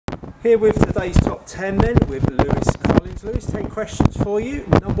Here with today's top 10 then, with Lewis Collins. Lewis, 10 questions for you.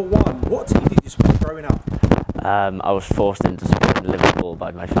 Number 1, what team did you support growing up? I was forced into supporting Liverpool by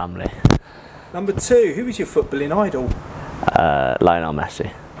my family. Number 2, who was your footballing idol? Lionel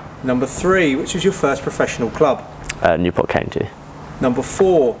Messi. Number 3, which was your first professional club? Newport County. Number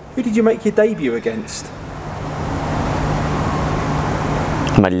 4, who did you make your debut against?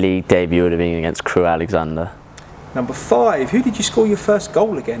 My league debut would have been against Crewe Alexander. Number 5, who did you score your first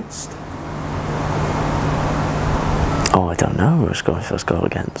goal against? Oh, I don't know who I scored my first goal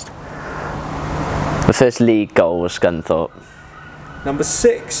against. The first league goal was Scunthorpe. Number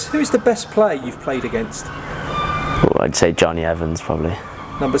 6, who is the best player you've played against? Oh, I'd say Johnny Evans probably.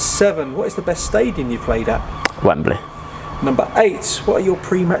 Number 7, what is the best stadium you've played at? Wembley. Number 8, what are your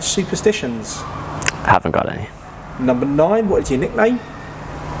pre-match superstitions? Haven't got any. Number 9, what is your nickname?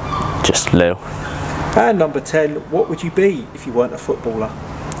 Just Lou. And number 10, what would you be if you weren't a footballer?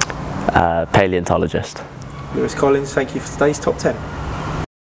 Paleontologist. Lewis Collins, thank you for today's top 10.